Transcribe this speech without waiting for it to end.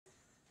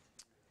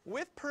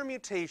with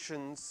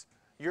permutations,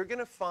 you're going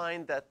to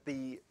find that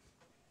the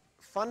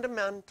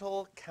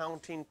fundamental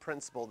counting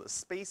principle, the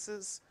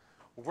spaces,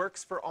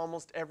 works for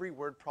almost every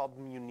word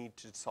problem you need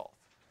to solve.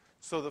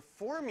 So the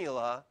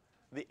formula,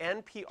 the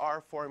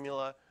NPR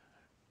formula,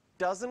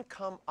 doesn't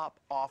come up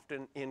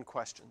often in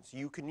questions.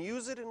 You can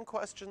use it in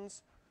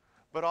questions,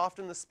 but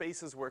often the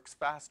spaces works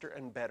faster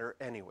and better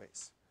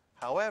anyways.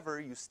 However,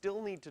 you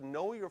still need to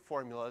know your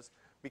formulas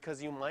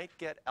because you might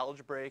get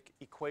algebraic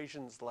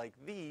equations like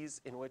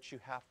these in which you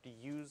have to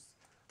use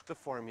the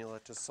formula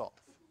to solve.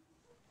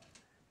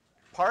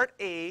 Part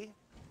A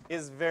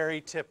is very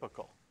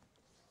typical.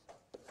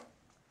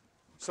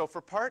 So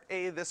for part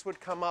A, this would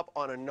come up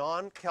on a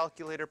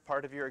non-calculator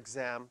part of your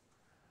exam.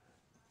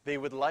 They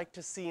would like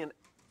to see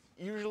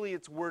usually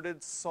it's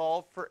worded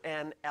solve for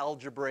n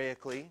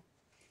algebraically,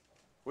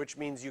 which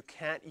means you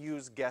can't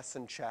use guess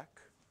and check.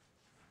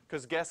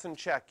 Because guess and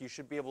check, you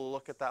should be able to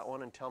look at that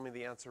one and tell me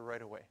the answer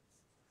right away.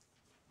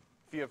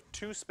 If you have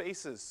two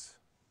spaces,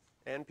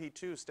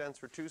 NP2 stands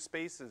for two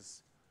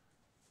spaces,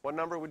 what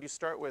number would you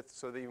start with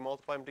so that you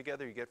multiply them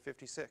together, you get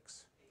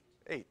 56?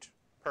 8.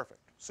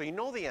 Perfect. So you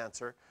know the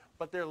answer,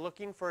 but they're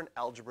looking for an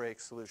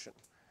algebraic solution.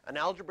 An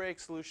algebraic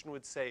solution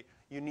would say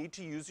you need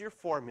to use your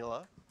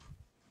formula,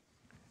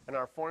 and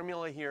our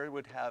formula here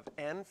would have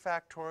n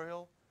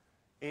factorial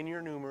in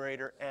your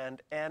numerator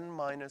and n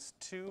minus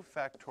 2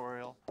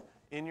 factorial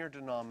in your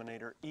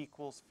denominator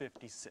equals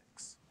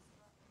 56.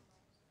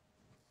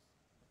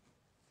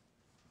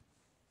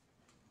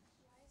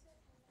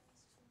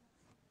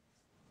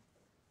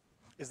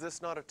 Is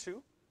this not a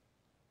 2?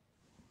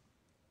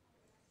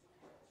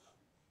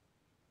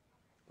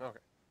 Okay.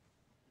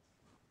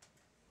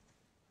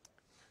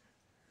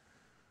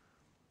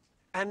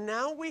 And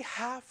now we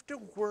have to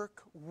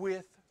work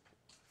with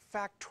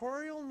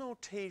factorial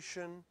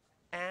notation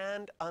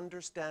and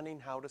understanding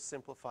how to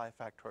simplify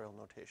factorial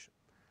notation.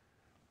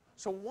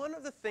 So one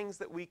of the things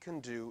that we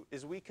can do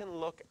is we can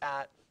look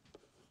at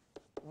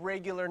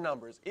regular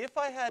numbers. If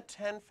I had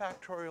 10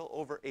 factorial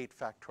over 8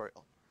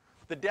 factorial,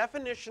 the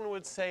definition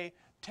would say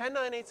 10,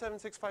 9, 8, 7,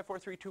 6, 5, 4,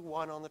 3, 2,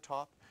 1 on the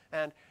top,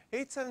 and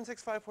 8, 7,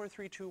 6, 5, 4,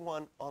 3, 2,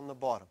 1 on the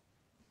bottom.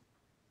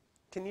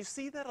 Can you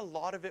see that a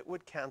lot of it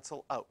would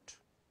cancel out?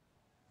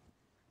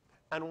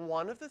 And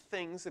one of the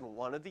things and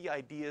one of the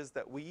ideas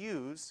that we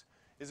use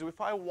is if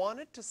I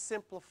wanted to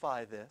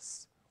simplify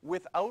this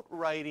without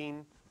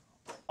writing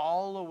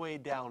all the way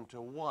down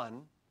to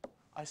 1,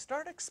 I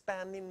start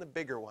expanding the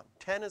bigger one.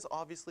 10 is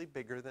obviously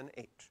bigger than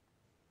 8.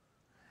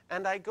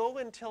 And I go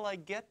until I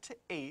get to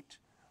 8,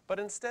 but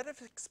instead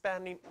of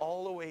expanding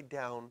all the way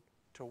down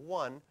to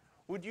 1,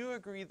 would you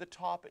agree the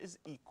top is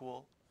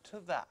equal to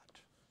that?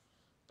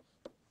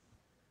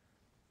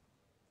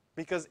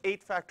 Because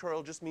 8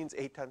 factorial just means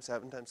 8 times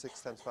 7 times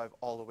 6 times 5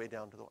 all the way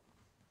down to the 1.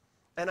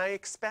 And I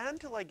expand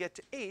till I get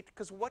to 8,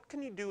 because what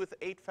can you do with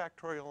 8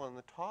 factorial on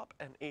the top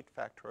and 8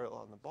 factorial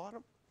on the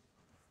bottom?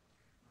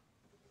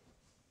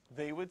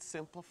 They would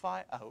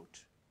simplify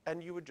out,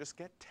 and you would just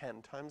get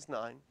 10 times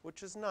 9,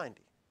 which is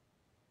 90.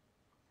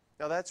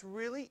 Now that's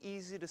really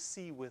easy to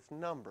see with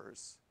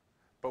numbers,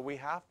 but we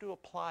have to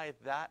apply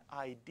that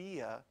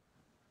idea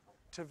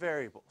to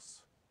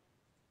variables.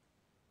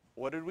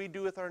 What did we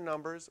do with our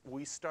numbers?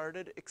 We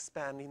started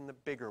expanding the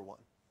bigger one.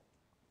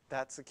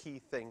 That's a key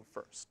thing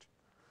first.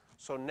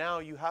 So now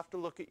you have to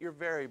look at your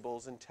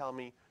variables and tell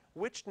me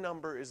which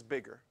number is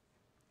bigger,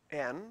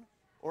 n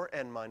or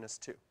n minus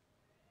 2.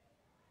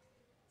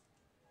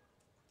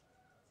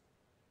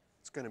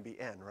 It's going to be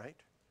n, right?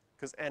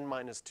 Because n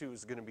minus 2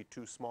 is going to be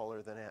 2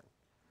 smaller than n.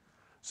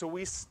 So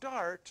we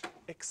start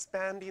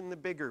expanding the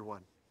bigger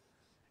one.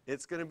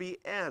 It's going to be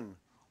n.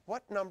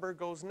 What number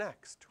goes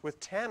next? With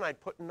 10, I'd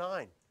put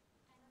 9.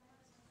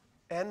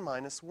 n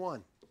minus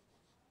 1.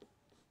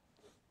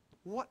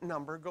 What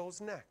number goes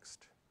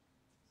next?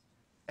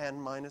 n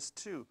minus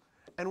 2.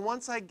 And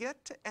once I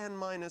get to n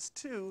minus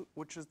 2,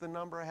 which is the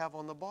number I have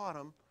on the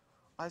bottom,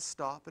 I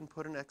stop and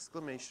put an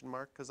exclamation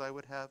mark because I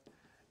would have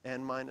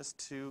n minus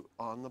 2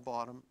 on the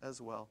bottom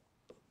as well.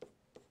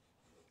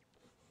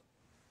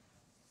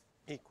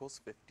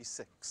 Equals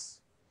 56.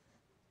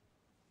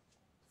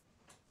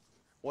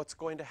 What's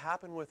going to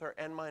happen with our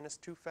n minus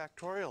 2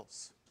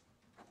 factorials?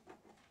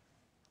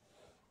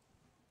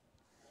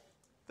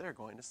 They're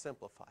going to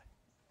simplify.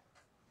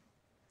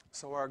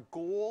 So our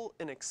goal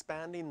in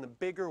expanding the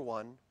bigger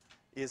one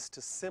is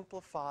to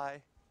simplify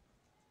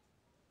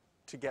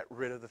to get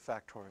rid of the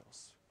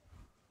factorials.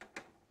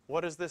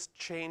 What does this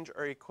change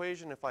our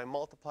equation? If I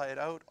multiply it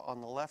out,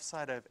 on the left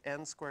side I have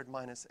n squared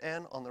minus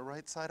n. On the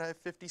right side I have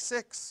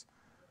 56.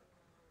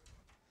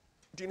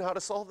 Do you know how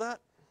to solve that?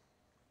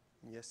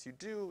 Yes, you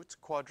do. It's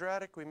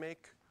quadratic. We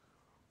make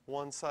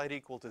one side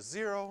equal to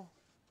 0.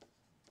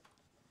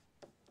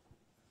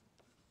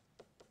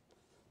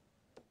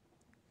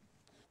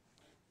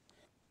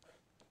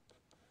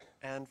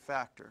 And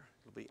factor.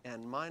 It'll be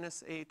n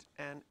minus 8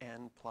 and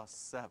n plus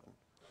 7.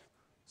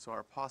 So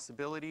our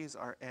possibilities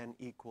are n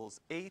equals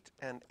 8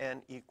 and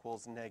n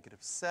equals negative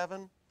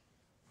 7.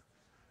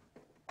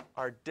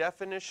 Our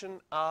definition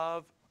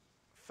of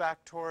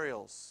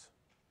factorials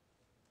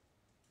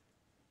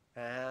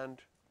and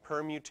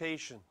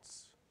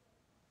permutations.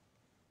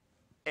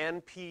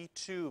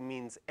 NP2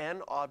 means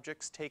n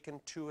objects taken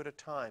 2 at a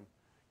time.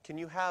 Can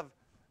you have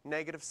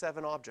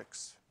 -7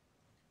 objects?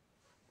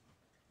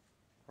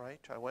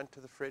 Right? I went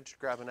to the fridge to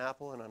grab an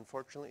apple, and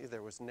unfortunately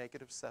there was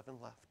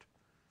 -7 left.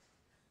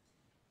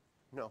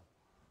 No.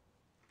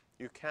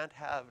 You can't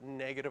have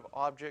negative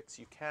objects.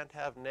 You can't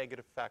have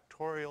negative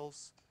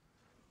factorials.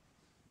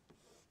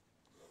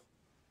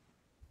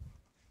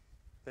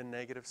 The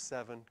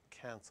 -7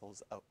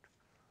 cancels out,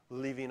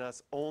 leaving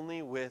us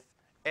only with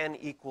n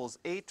equals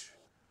 8,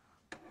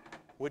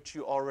 which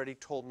you already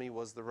told me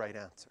was the right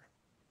answer.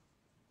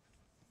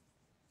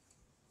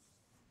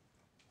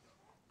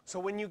 So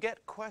when you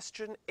get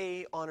question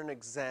A on an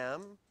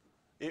exam,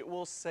 it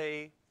will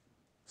say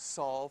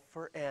solve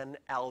for n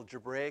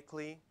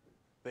algebraically.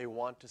 They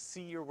want to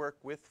see your work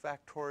with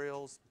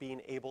factorials,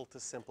 being able to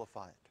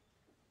simplify it.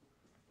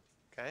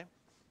 Okay?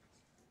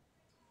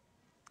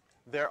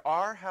 There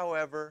are,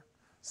 however,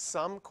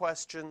 some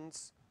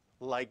questions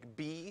like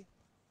B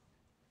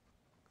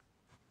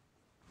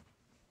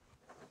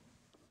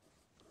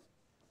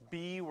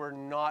we're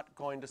not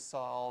going to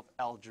solve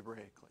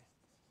algebraically.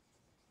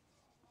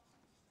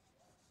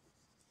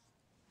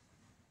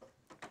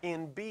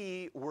 In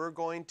B, we're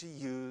going to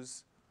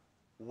use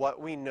what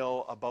we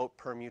know about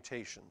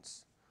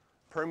permutations.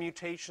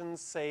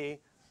 Permutations say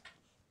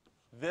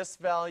this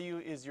value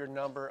is your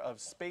number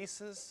of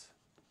spaces.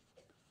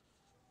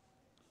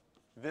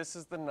 This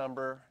is the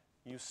number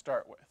you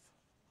start with.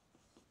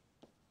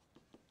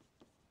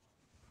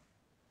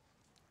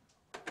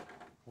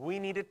 We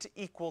need it to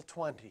equal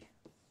 20.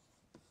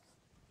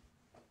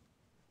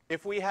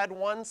 If we had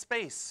one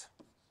space,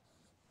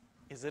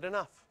 is it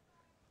enough?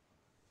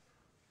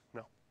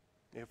 No.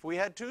 If we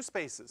had 2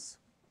 spaces,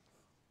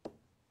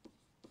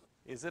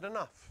 is it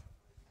enough?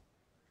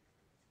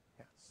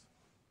 Yes.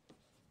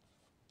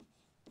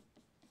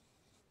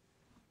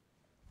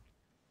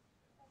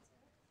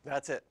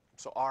 That's it.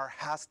 So R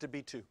has to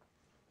be 2.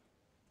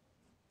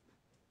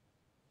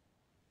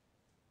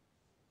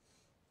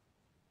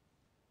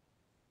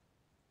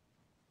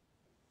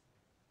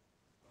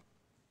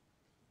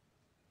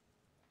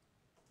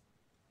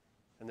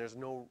 And there's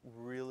no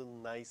really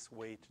nice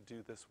way to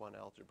do this one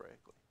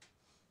algebraically.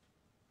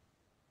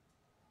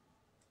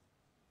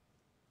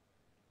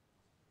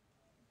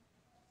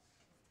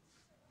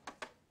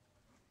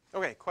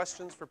 Okay,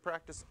 questions for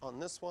practice on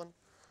this one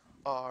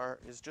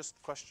is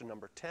just question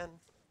number 10.